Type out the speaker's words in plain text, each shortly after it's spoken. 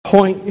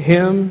point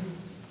him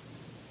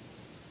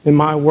in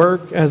my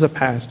work as a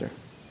pastor,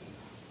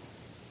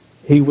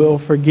 He will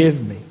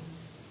forgive me.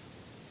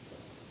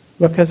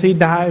 Because He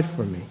died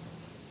for me.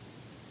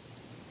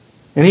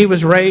 And He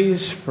was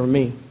raised for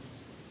me.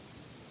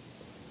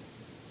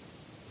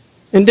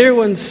 And dear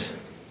ones,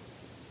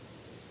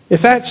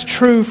 if that's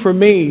true for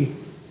me,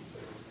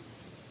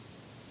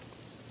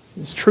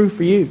 it's true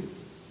for you.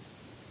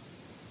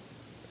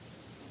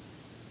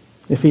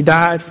 If He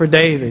died for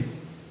David,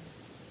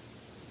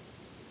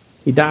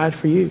 He died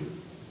for you.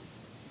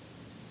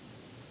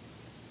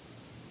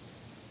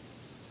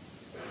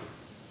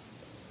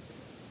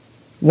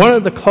 One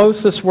of the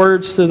closest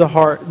words to the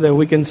heart that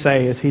we can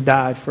say is, He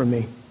died for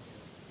me.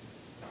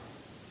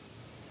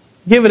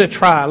 Give it a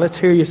try. Let's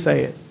hear you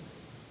say it.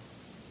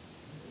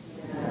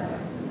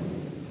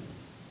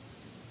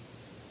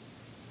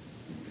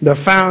 The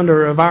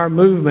founder of our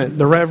movement,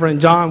 the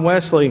Reverend John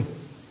Wesley.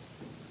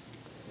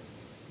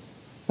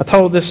 I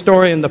told this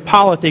story in the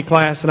polity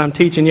class that I'm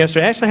teaching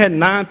yesterday. I actually had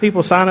 9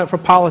 people sign up for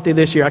polity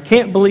this year. I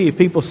can't believe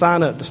people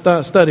sign up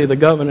to study the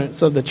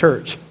governance of the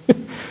church.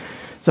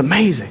 It's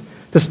amazing.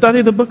 To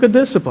study the book of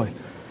discipline.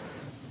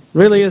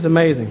 Really is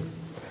amazing.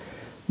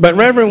 But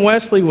Reverend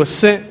Wesley was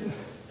sent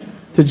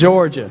to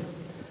Georgia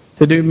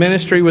to do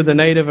ministry with the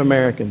Native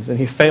Americans, and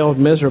he failed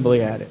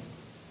miserably at it.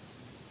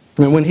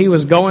 And when he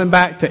was going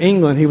back to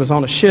England, he was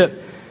on a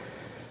ship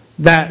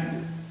that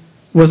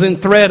was in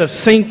threat of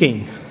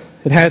sinking.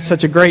 It had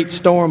such a great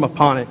storm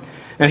upon it.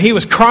 And he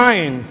was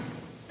crying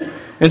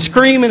and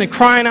screaming and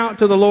crying out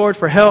to the Lord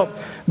for help.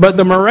 But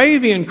the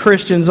Moravian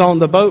Christians on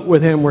the boat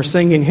with him were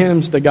singing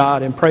hymns to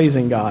God and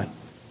praising God.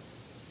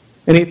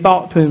 And he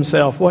thought to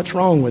himself, what's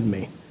wrong with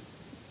me?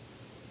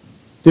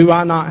 Do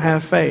I not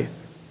have faith?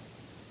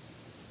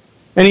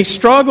 And he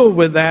struggled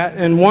with that.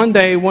 And one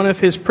day, one of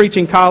his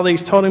preaching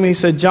colleagues told him, he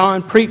said,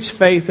 John, preach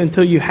faith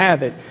until you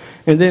have it.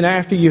 And then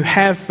after you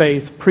have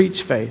faith,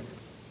 preach faith.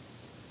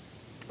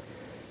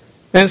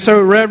 And so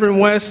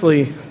Reverend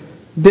Wesley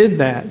did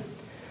that.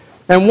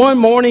 And one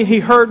morning he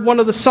heard one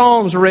of the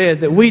Psalms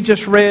read that we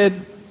just read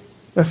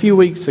a few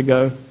weeks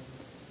ago.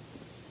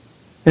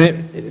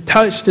 And it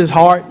touched his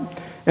heart.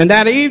 And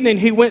that evening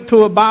he went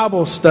to a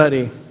Bible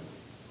study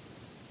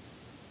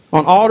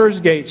on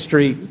Aldersgate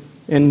Street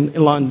in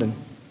London.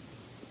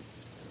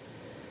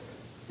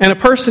 And a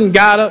person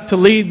got up to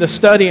lead the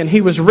study, and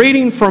he was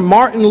reading from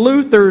Martin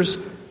Luther's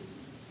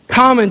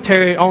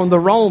commentary on the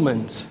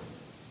Romans.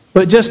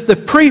 But just the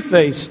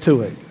preface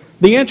to it,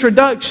 the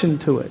introduction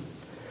to it.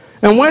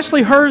 And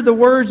Wesley heard the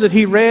words that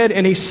he read,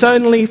 and he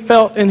suddenly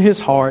felt in his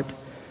heart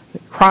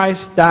that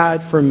Christ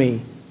died for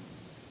me,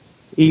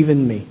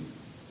 even me.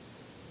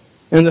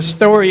 And the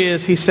story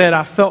is, he said,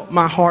 I felt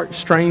my heart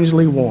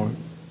strangely warm.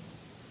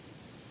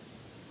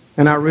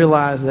 And I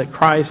realized that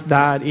Christ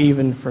died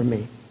even for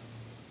me.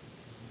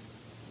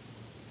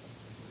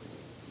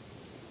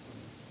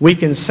 We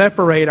can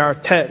separate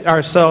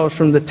ourselves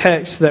from the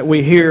text that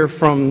we hear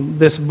from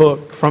this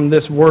book, from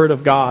this Word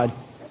of God,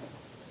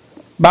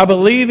 by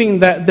believing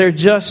that they're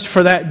just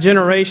for that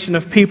generation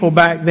of people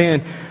back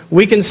then.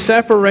 We can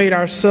separate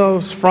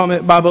ourselves from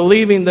it by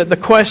believing that the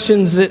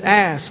questions it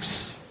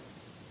asks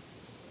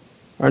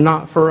are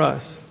not for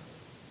us.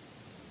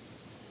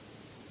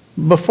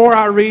 Before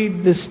I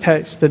read this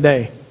text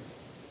today,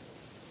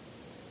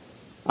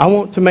 I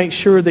want to make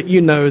sure that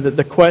you know that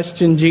the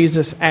question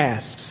Jesus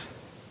asks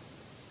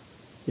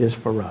is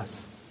for us.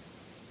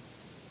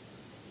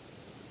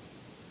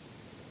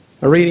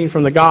 A reading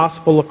from the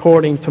Gospel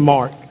according to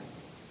Mark,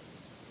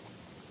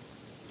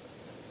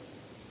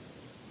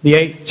 the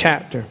 8th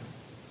chapter,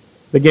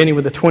 beginning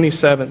with the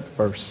 27th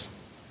verse.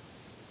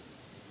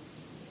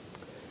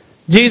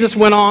 Jesus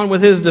went on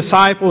with His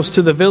disciples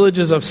to the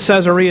villages of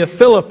Caesarea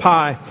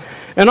Philippi,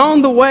 and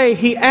on the way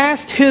He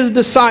asked His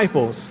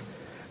disciples,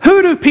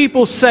 "Who do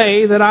people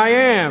say that I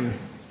am?"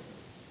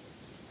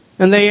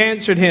 And they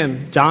answered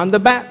Him, "John the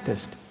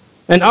Baptist,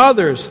 and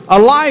others,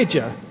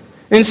 Elijah,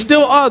 and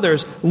still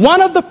others,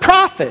 one of the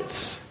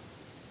prophets."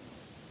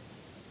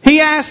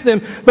 He asked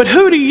them, "But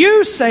who do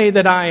you say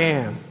that I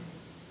am?"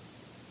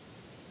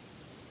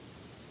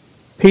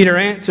 Peter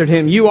answered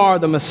Him, "You are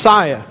the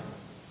Messiah."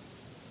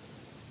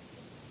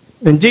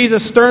 And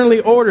Jesus sternly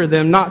ordered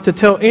them not to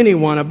tell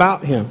anyone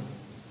about Him.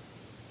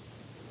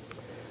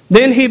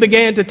 Then He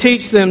began to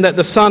teach them that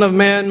the Son of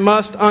Man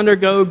must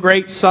undergo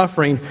great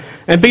suffering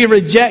and be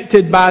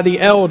rejected by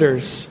the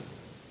elders,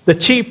 the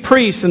chief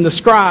priests and the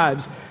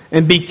scribes,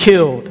 and be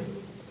killed.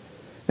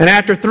 And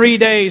after 3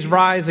 days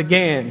rise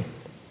again.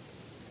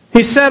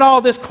 He said all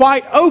this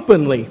quite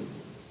openly.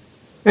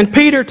 And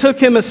Peter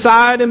took Him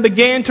aside and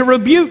began to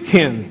rebuke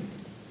Him.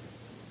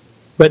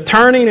 But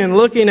turning and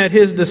looking at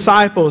His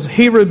disciples,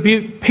 He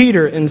rebuked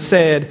Peter and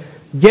said,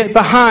 "Get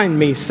behind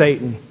me,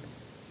 Satan.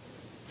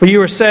 For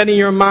you are setting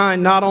your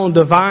mind not on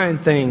divine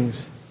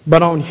things,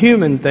 but on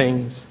human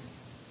things."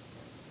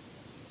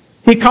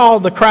 He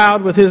called the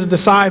crowd with His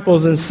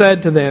disciples and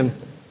said to them,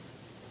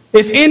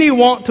 "If any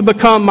want to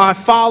become my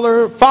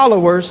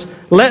followers,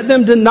 let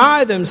them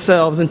deny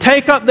themselves and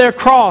take up their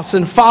cross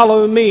and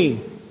follow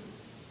me.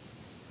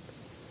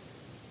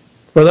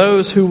 For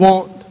those who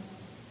want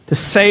to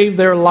save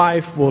their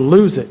life will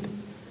lose it.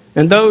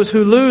 And those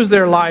who lose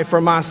their life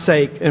for my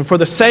sake and for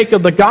the sake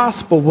of the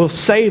gospel will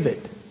save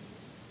it.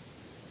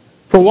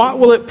 For what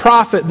will it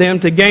profit them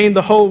to gain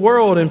the whole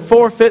world and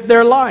forfeit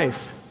their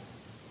life?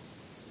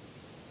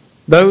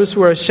 Those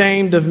who are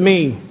ashamed of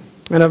me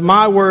and of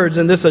my words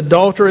in this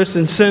adulterous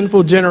and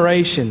sinful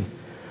generation,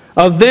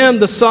 of them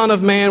the Son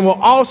of Man will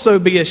also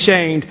be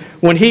ashamed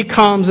when he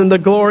comes in the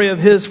glory of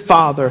his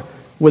Father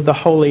with the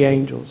holy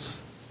angels.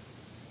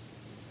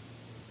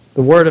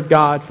 The word of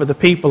God for the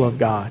people of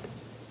God.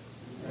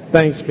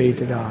 Thanks be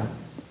to God.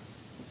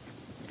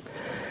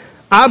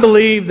 I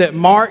believe that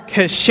Mark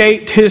has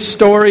shaped his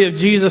story of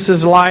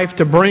Jesus' life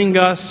to bring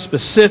us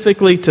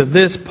specifically to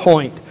this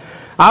point.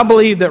 I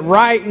believe that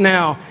right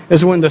now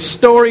is when the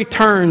story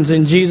turns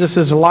in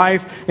Jesus'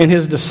 life and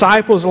his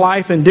disciples'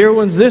 life. And dear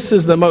ones, this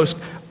is the most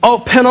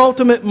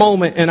penultimate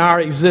moment in our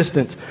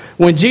existence.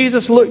 When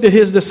Jesus looked at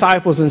his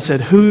disciples and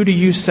said, "Who do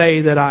you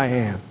say that I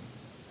am?"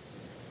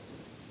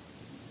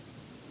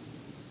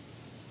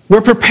 We're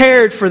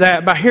prepared for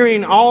that by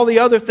hearing all the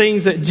other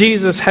things that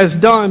Jesus has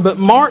done. But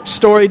Mark's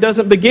story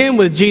doesn't begin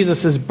with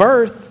Jesus'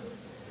 birth.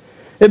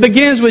 It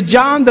begins with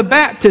John the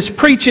Baptist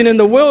preaching in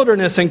the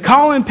wilderness and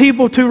calling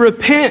people to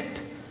repent,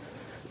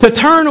 to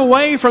turn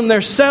away from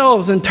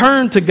themselves and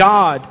turn to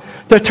God,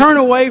 to turn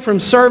away from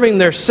serving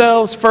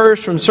themselves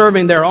first, from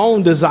serving their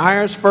own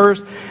desires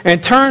first,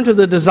 and turn to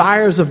the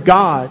desires of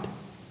God.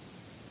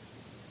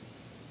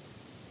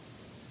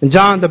 And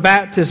John the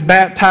Baptist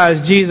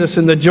baptized Jesus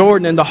in the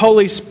Jordan, and the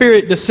Holy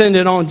Spirit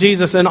descended on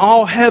Jesus, and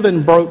all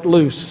heaven broke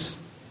loose.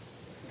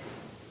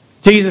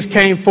 Jesus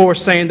came forth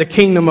saying, "The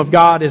kingdom of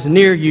God is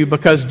near you,"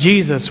 because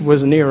Jesus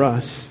was near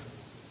us.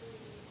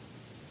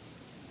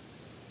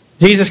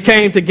 Jesus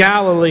came to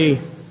Galilee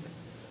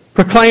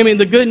proclaiming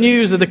the good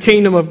news of the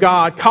kingdom of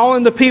God,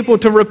 calling the people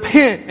to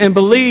repent and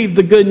believe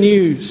the good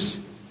news.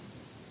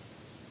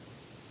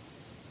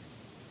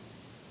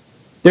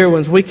 Dear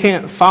ones, we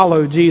can't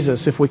follow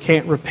Jesus if we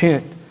can't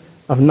repent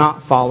of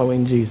not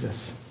following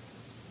Jesus.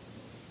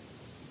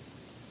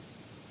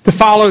 To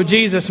follow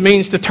Jesus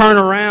means to turn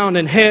around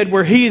and head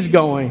where He's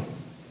going.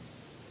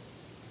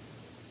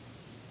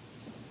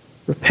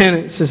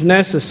 Repentance is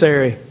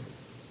necessary.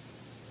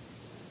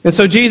 And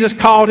so Jesus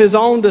called His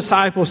own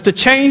disciples to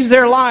change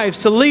their lives,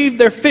 to leave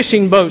their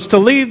fishing boats, to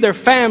leave their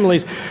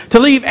families, to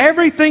leave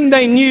everything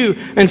they knew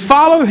and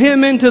follow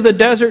Him into the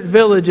desert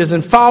villages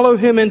and follow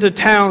Him into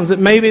towns that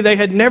maybe they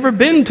had never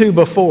been to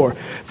before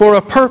for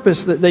a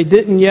purpose that they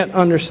didn't yet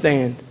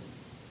understand.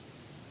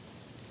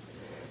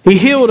 He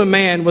healed a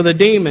man with a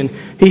demon.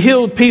 He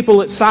healed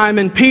people at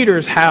Simon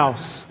Peter's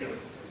house.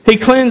 He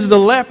cleansed a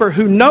leper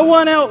who no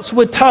one else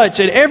would touch,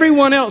 and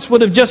everyone else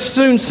would have just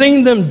soon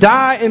seen them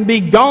die and be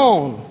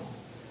gone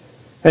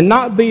and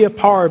not be a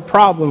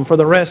problem for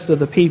the rest of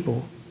the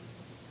people.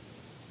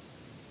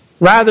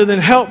 Rather than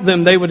help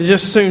them, they would have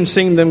just soon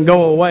seen them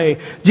go away.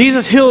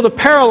 Jesus healed a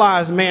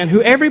paralyzed man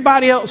who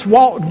everybody else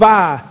walked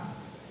by,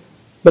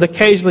 but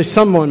occasionally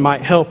someone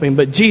might help him.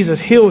 But Jesus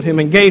healed him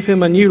and gave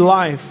him a new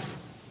life.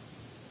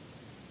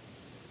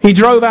 He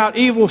drove out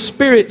evil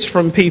spirits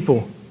from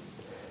people.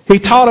 He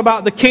taught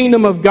about the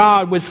kingdom of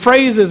God with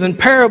phrases and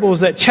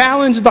parables that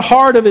challenged the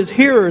heart of His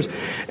hearers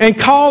and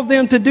called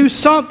them to do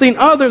something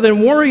other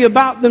than worry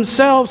about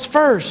themselves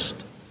first.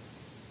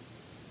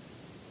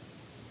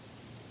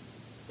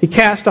 He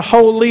cast a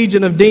whole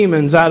legion of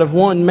demons out of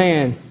one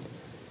man.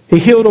 He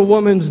healed a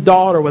woman's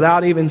daughter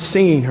without even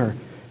seeing her.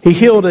 He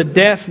healed a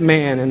deaf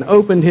man and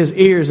opened his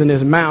ears and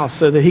his mouth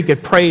so that he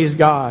could praise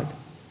God.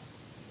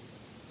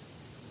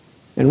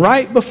 And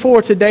right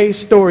before today's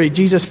story,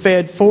 Jesus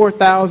fed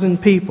 4,000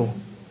 people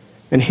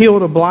and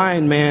healed a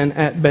blind man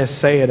at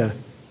Bethsaida.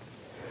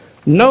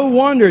 No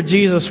wonder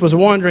Jesus was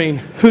wondering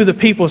who the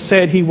people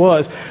said He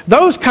was.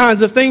 Those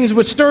kinds of things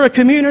would stir a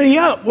community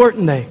up,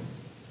 weren't they?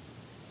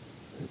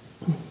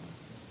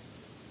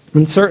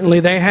 And certainly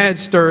they had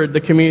stirred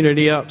the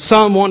community up.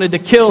 Some wanted to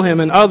kill Him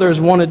and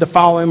others wanted to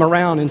follow Him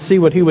around and see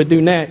what He would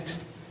do next.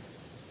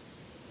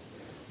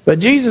 But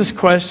Jesus'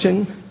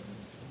 question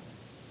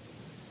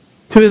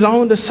to His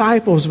own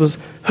disciples was,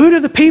 "Who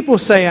do the people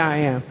say I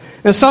am?"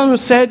 And some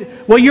said,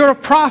 "Well, you're a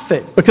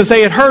prophet," because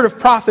they had heard of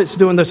prophets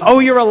doing this. "Oh,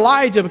 you're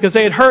Elijah," because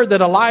they had heard that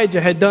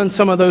Elijah had done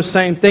some of those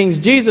same things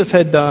Jesus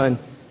had done.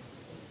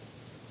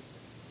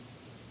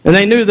 And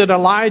they knew that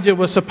Elijah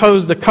was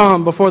supposed to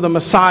come before the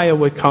Messiah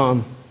would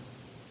come.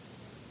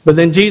 But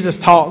then Jesus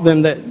taught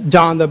them that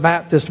John the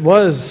Baptist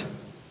was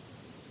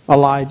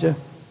Elijah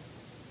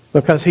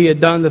because he had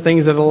done the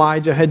things that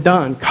Elijah had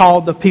done,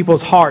 called the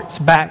people's hearts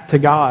back to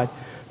God,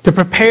 to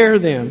prepare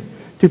them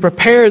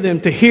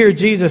to hear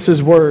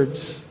Jesus'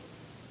 words.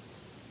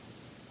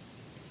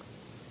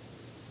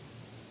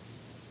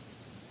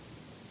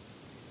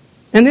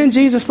 And then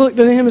Jesus looked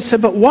at him and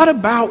said, "But what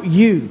about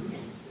you?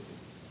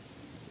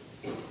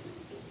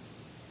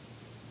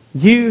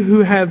 You who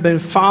have been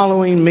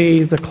following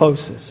me the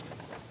closest.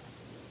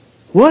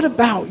 What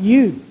about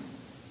you?"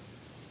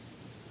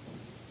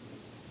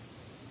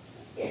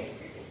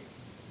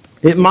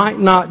 It might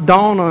not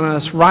dawn on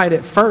us right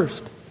at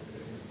first.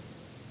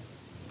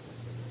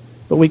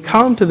 But we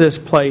come to this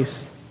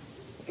place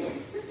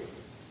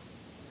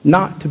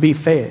not to be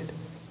fed.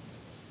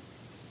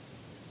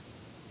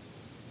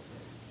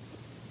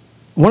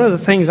 One of the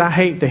things I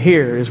hate to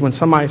hear is when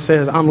somebody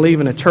says, I'm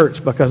leaving a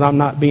church because I'm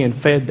not being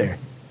fed there.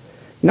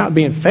 You're not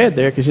being fed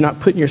there because you're not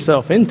putting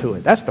yourself into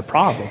it. That's the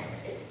problem.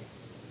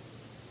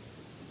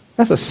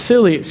 That's a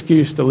silly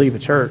excuse to leave a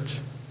church.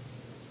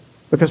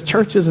 Because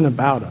church isn't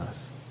about us.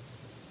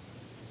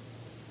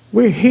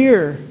 We're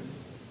here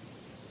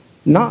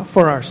not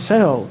for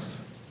ourselves,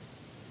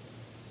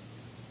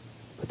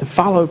 but to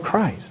follow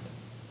Christ.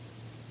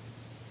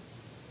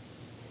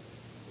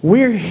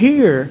 We're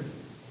here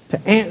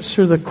to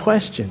answer the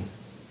question,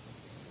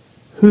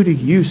 who do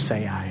you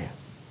say I am?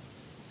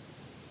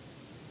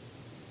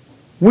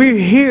 We're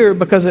here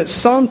because at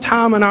some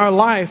time in our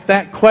life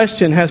that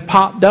question has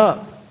popped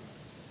up.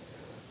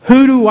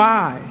 Who do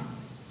I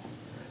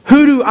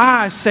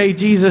say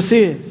Jesus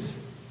is?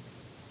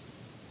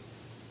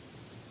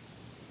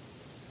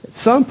 At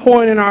some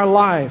point in our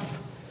life,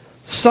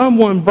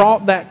 someone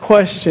brought that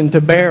question to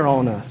bear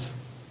on us.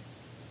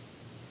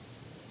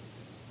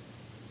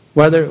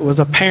 Whether it was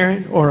a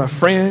parent or a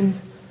friend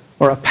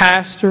or a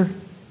pastor,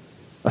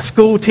 a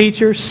school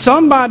teacher,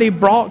 somebody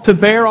brought to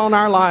bear on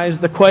our lives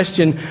the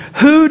question,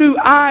 who do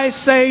I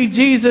say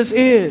Jesus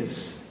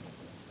is?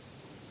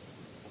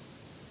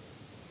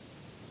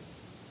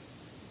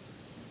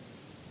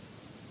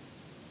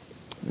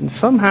 And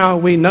somehow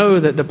we know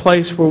that the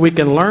place where we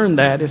can learn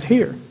that is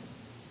here.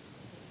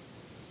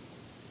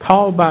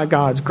 Called by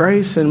God's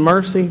grace and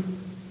mercy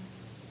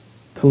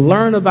to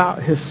learn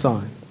about His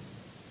Son.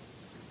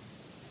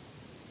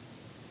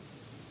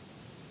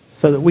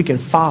 So that we can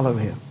follow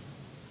Him.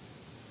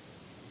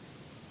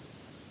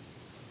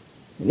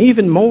 And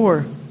even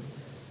more,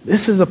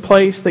 this is the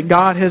place that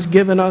God has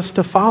given us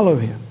to follow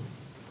Him.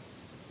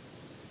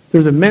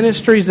 Through the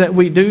ministries that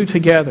we do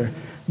together,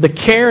 the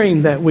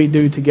caring that we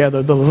do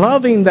together, the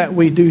loving that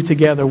we do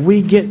together,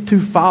 we get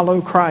to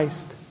follow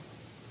Christ.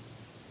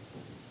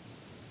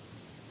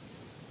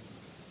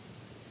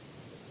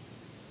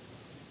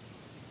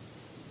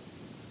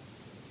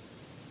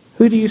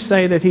 Who do you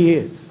say that He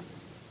is?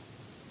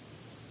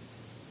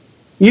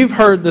 You've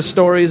heard the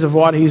stories of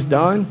what He's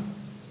done.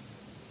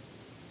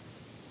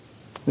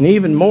 And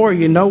even more,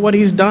 you know what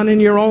He's done in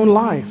your own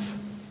life.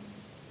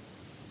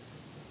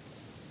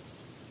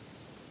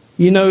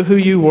 You know who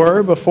you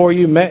were before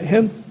you met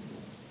Him.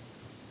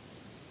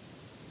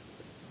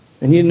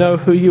 And you know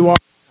who you are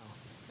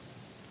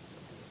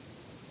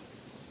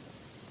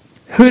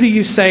now. Who do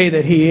you say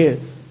that He is?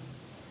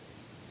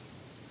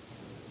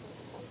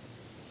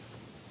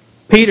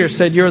 Peter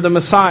said, "You're the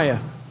Messiah."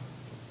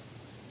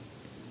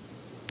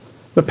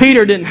 But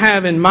Peter didn't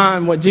have in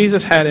mind what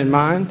Jesus had in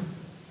mind.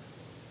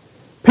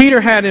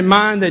 Peter had in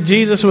mind that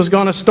Jesus was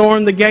going to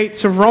storm the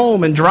gates of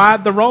Rome and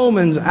drive the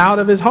Romans out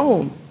of His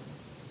home.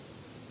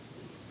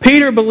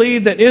 Peter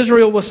believed that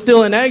Israel was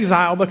still in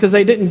exile because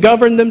they didn't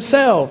govern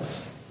themselves.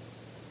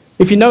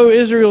 If you know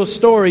Israel's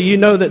story, you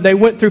know that they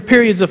went through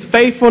periods of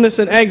faithfulness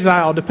and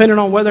exile, depending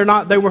on whether or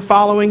not they were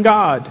following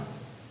God.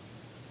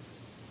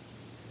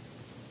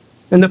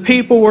 And the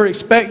people were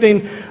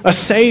expecting a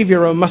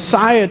Savior, a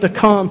Messiah to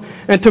come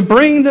and to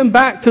bring them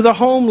back to the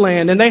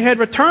homeland. And they had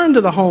returned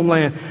to the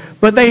homeland.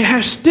 But they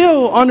are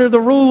still under the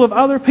rule of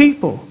other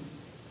people.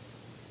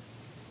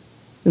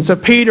 And so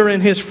Peter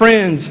and his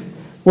friends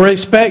were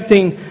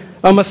expecting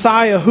a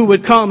Messiah who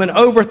would come and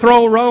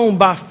overthrow Rome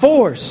by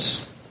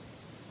force.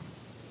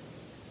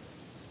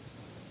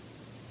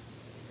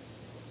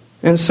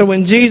 And so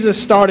when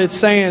Jesus started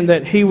saying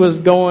that He was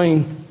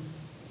going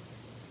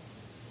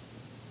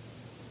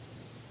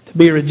to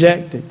be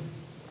rejected,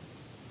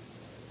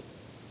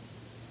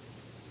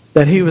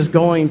 that He was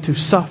going to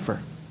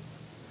suffer,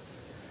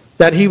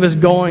 that He was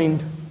going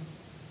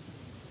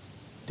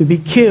to be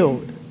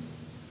killed,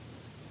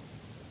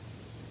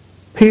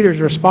 Peter's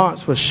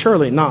response was,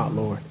 "Surely not,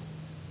 Lord."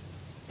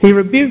 He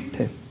rebuked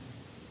him.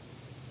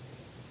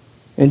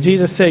 And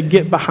Jesus said,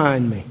 "Get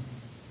behind me.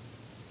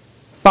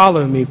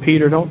 Follow me,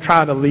 Peter. Don't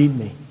try to lead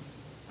me.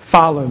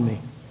 Follow me.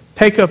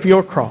 Take up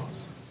your cross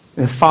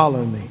and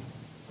follow me."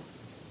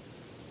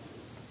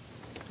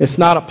 It's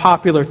not a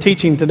popular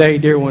teaching today,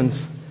 dear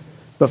ones,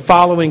 but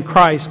following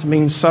Christ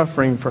means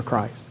suffering for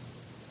Christ.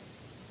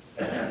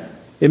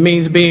 It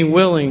means being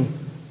willing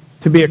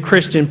to be a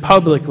Christian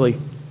publicly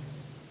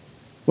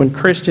when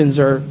Christians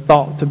are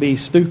thought to be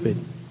stupid,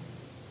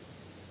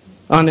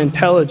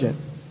 unintelligent.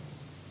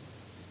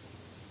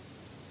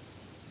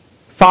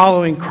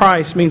 Following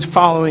Christ means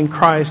following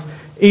Christ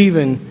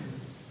even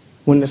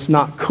when it's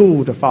not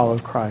cool to follow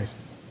Christ.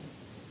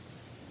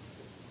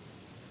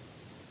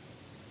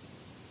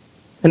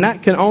 And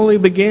that can only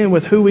begin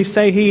with who we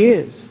say He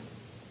is.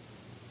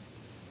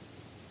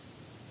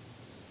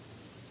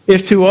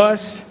 If to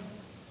us,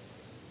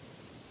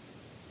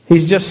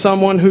 He's just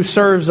someone who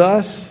serves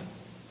us,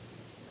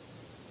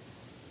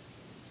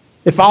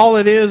 if all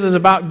it is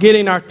about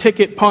getting our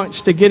ticket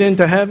punched to get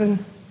into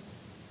heaven,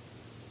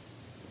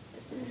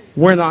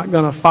 we're not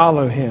going to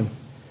follow him.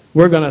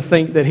 We're going to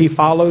think that he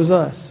follows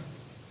us.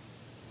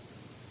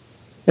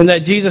 And that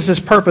Jesus'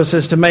 purpose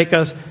is to make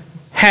us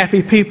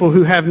happy people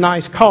who have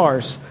nice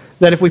cars.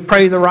 That if we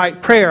pray the right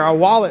prayer, our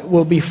wallet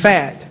will be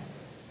fat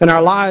and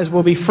our lives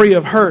will be free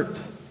of hurt.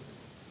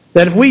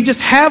 That if we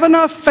just have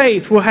enough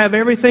faith, we'll have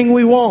everything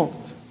we want.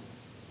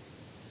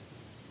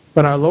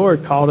 But our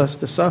Lord called us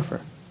to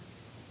suffer.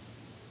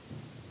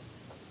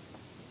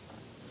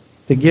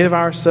 To give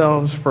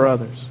ourselves for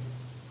others.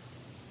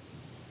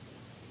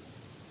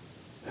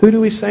 Who do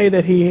we say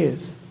that he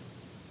is?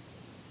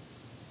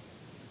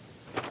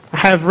 I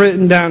have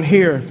written down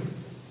here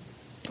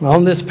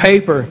on this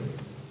paper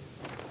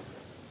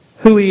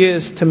who he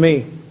is to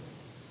me.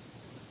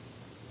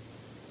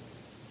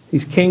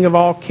 He's King of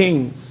all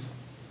kings.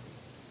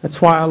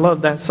 That's why I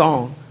love that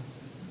song.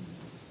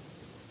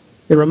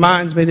 It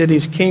reminds me that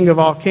he's King of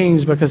all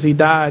kings because he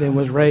died and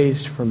was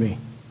raised for me.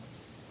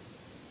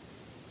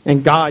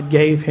 And God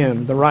gave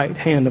him the right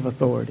hand of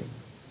authority.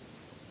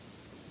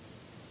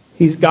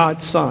 He's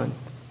God's Son.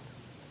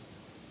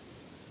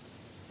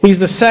 He's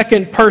the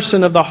second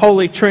person of the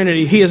Holy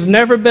Trinity. He has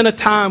never been a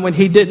time when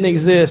he didn't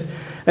exist.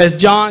 As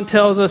John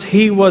tells us,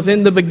 he was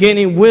in the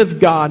beginning with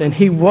God, and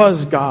he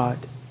was God.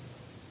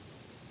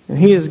 And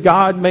he is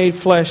God made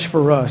flesh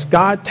for us.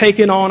 God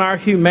taking on our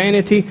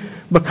humanity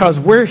because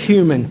we're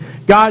human.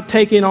 God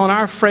taking on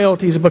our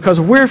frailties because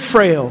we're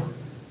frail.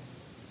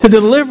 To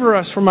deliver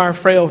us from our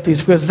frailties,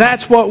 because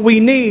that's what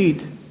we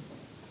need.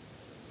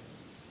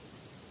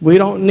 We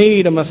don't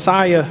need a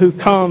Messiah who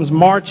comes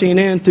marching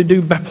in to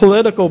do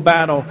political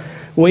battle.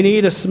 We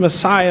need a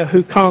Messiah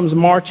who comes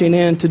marching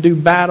in to do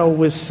battle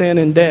with sin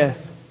and death.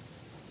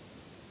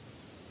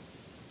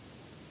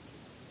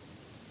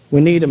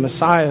 We need a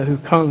Messiah who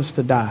comes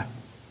to die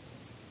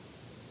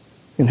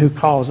and who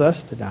calls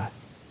us to die.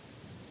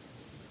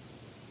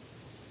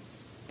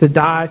 To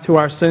die to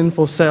our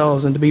sinful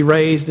selves and to be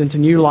raised into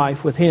new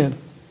life with him.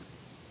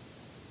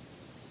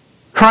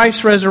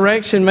 Christ's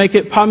resurrection makes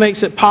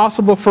it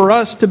possible for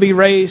us to be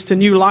raised to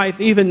new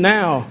life even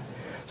now.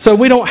 So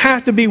we don't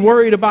have to be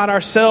worried about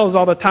ourselves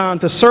all the time,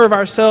 to serve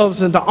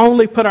ourselves and to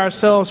only put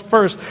ourselves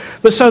first,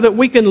 but so that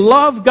we can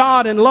love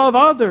God and love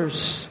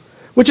others,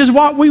 which is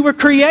what we were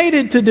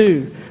created to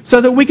do,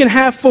 so that we can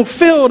have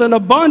fulfilled and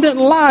abundant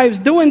lives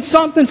doing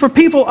something for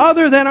people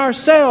other than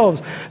ourselves.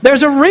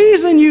 There's a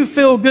reason you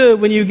feel good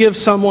when you give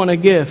someone a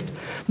gift,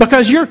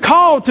 because you're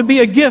called to be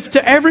a gift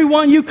to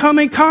everyone you come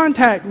in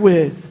contact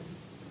with.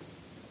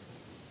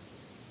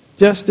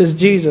 Just as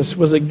Jesus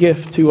was a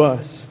gift to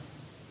us.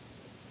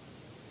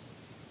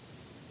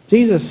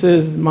 Jesus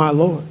is my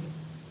Lord.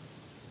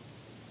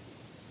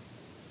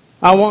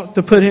 I want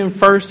to put him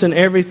first in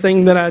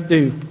everything that I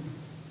do.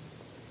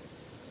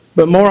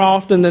 But more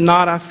often than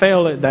not, I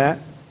fail at that.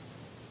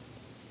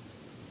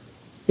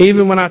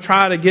 Even when I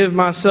try to give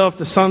myself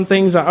to some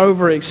things, I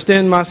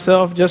overextend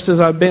myself, just as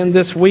I've been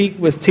this week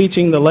with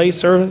teaching the lay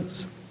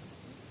servants.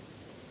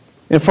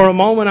 And for a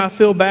moment I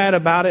feel bad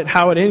about it,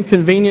 how it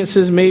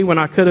inconveniences me when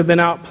I could have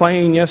been out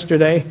playing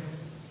yesterday,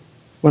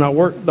 when I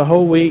worked the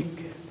whole week.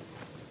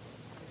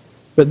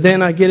 But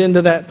then I get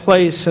into that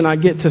place and I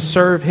get to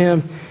serve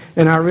him,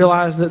 and I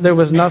realize that there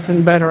was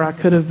nothing better I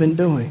could have been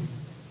doing.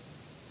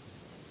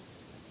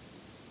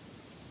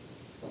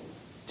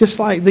 Just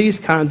like these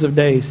kinds of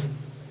days.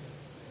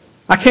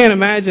 I can't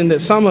imagine that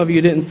some of you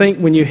didn't think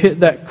when you hit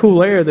that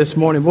cool air this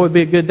morning, boy, it'd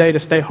be a good day to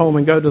stay home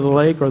and go to the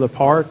lake or the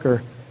park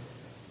or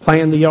play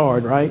in the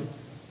yard, right?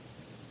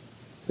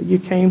 But you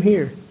came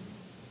here.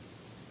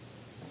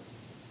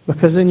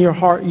 Because in your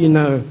heart you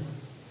know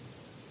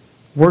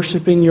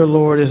worshiping your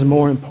Lord is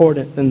more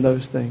important than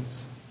those things.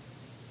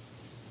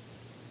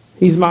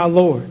 He's my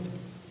Lord.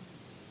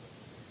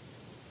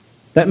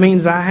 That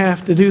means I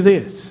have to do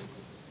this.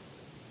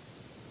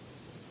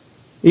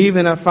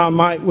 Even if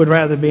I would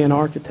rather be an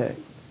architect.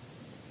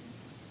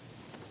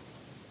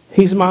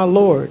 He's my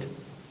Lord.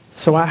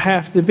 So I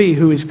have to be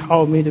who he's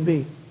called me to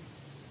be.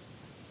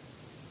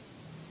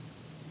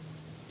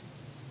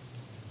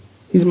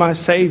 He's my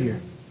Savior.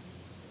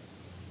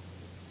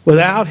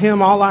 Without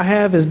him, all I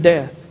have is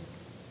death.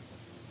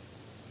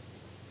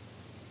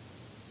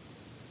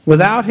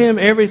 Without him,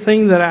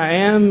 everything that I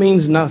am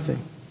means nothing.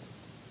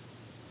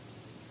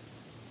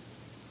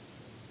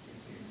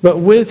 But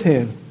with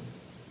him,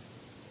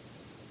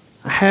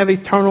 I have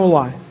eternal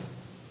life.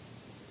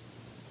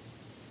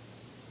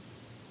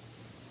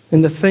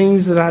 And the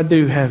things that I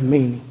do have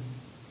meaning.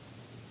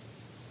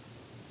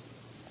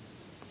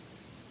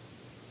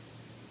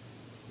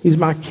 He's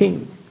my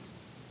King.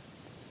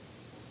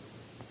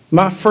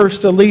 My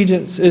first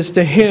allegiance is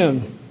to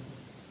him.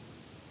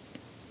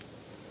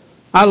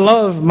 I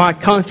love my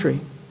country.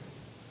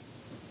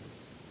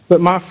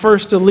 But my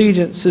first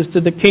allegiance is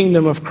to the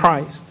kingdom of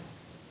Christ.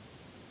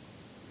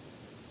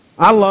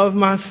 I love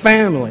my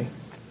family.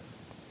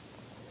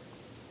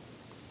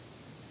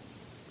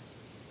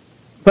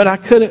 But I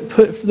couldn't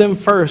put them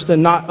first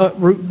and not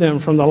uproot them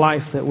from the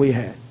life that we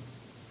had.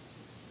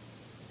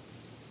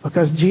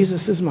 Because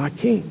Jesus is my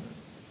King.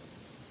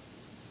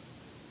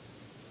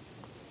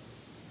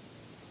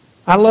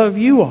 I love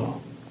you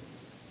all.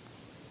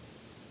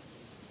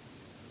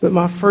 But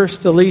my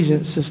first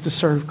allegiance is to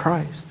serve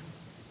Christ.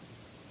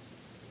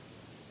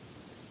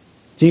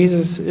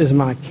 Jesus is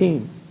my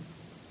King.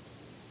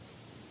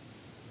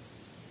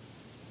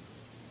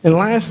 And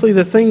lastly,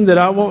 the thing that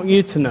I want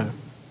you to know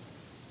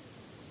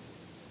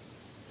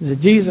is that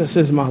Jesus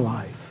is my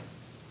life.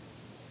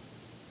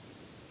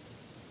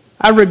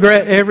 I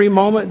regret every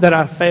moment that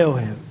I fail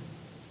Him.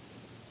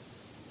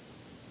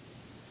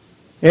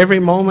 Every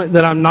moment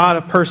that I'm not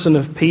a person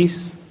of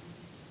peace.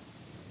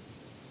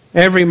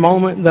 Every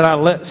moment that I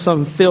let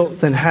some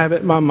filth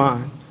inhabit my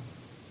mind.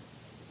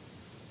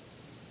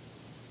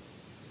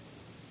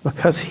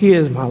 Because He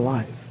is my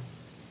life.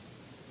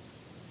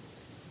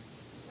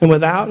 And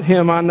without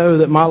Him, I know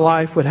that my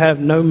life would have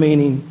no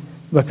meaning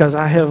because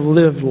I have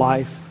lived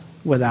life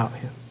without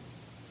Him.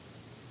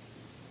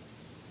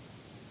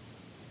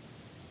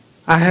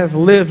 I have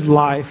lived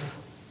life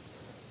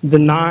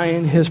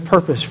denying His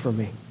purpose for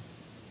me.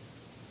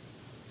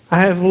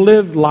 I have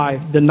lived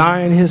life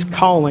denying His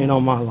calling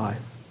on my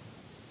life.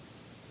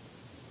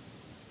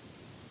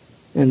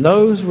 And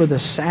those were the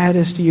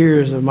saddest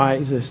years of my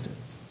existence.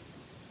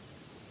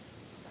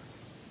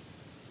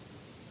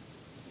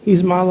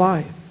 He's my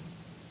life.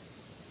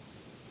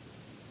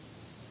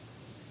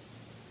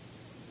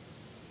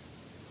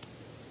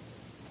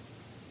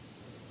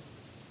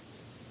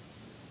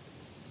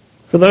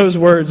 For those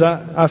words,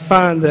 I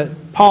find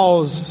that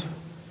Paul's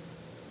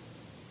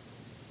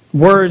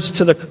words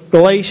to the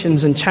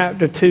Galatians in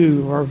chapter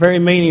 2 are very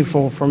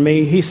meaningful for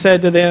me. He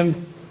said to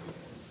them,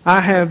 I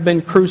have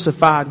been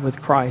crucified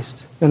with Christ.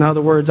 In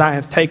other words, I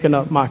have taken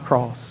up my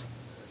cross.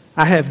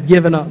 I have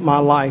given up my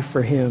life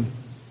for Him.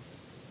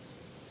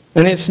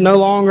 And it's no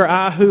longer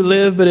I who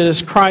live, but it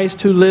is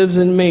Christ who lives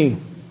in me.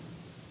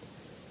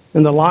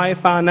 In the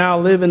life I now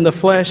live in the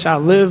flesh, I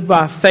live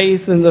by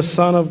faith in the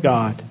Son of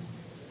God,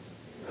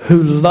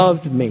 who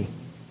loved me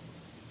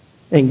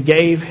and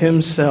gave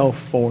Himself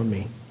for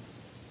me.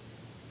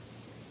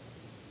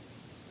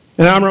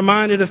 And I'm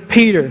reminded of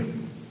Peter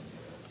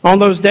on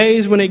those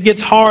days when it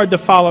gets hard to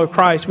follow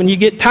Christ, when you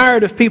get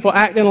tired of people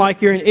acting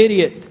like you're an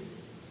idiot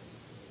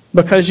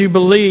because you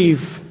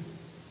believe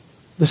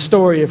the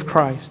story of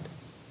Christ.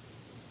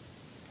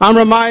 I'm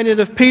reminded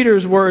of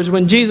Peter's words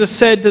when Jesus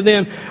said to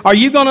them, are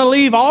you going to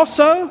leave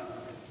also?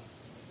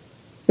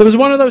 It was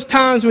one of those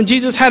times when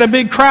Jesus had a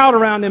big crowd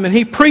around Him and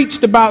He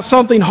preached about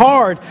something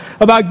hard,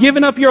 about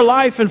giving up your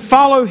life and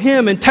follow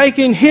Him and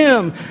taking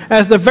Him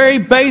as the very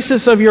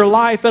basis of your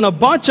life, and a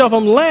bunch of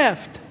them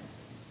left.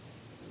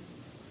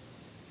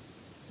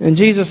 And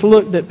Jesus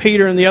looked at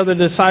Peter and the other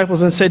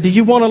disciples and said, do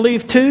you want to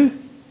leave too?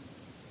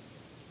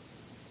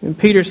 And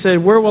Peter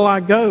said, where will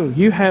I go?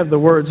 You have the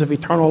words of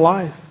eternal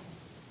life.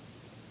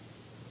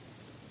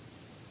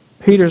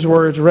 Peter's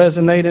words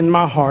resonate in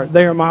my heart.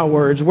 They are my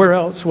words. Where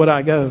else would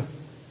I go?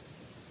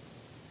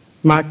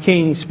 My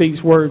King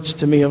speaks words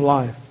to me of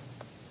life.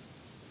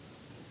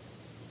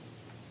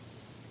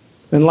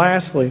 And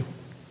lastly,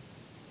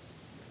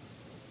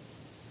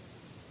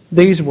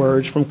 these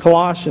words from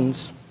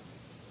Colossians.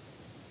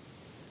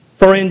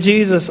 For in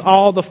Jesus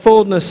all the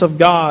fullness of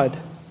God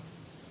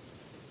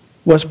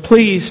was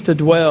pleased to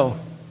dwell.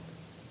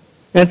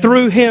 And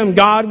through Him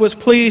God was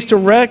pleased to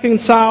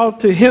reconcile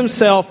to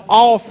Himself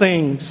all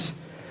things,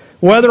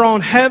 whether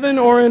on heaven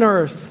or in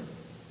earth,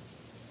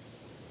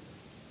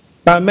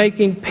 by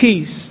making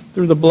peace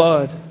through the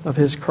blood of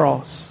His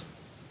cross.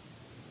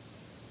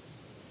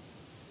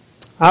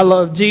 I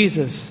love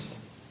Jesus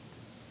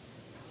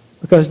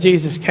because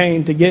Jesus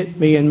came to get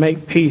me and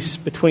make peace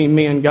between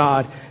me and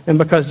God, and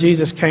because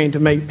Jesus came to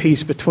make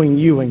peace between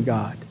you and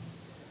God,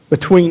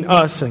 between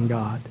us and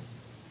God.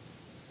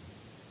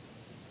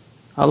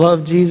 I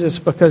love Jesus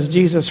because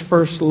Jesus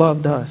first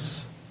loved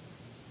us.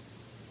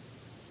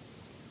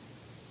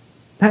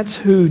 That's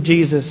who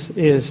Jesus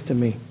is to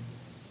me.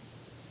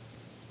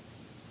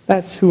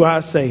 That's who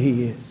I say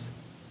He is.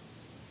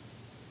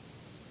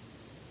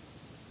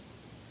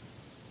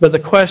 But the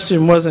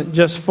question wasn't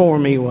just for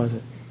me, was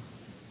it?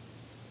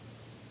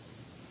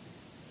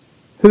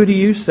 Who do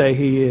you say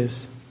He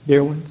is,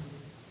 dear ones?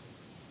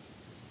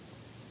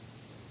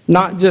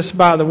 Not just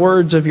by the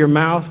words of your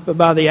mouth, but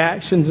by the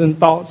actions and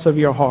thoughts of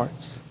your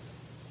hearts.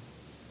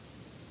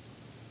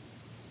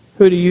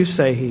 Who do you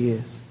say He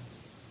is?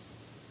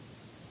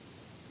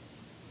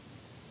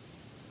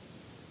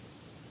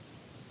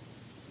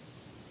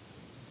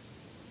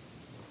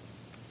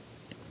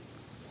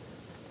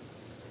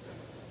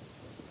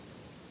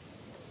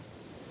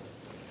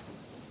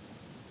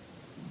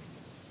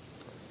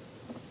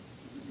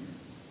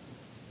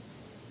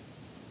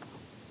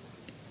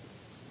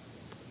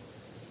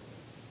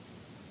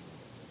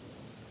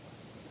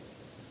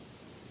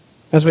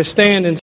 As we stand in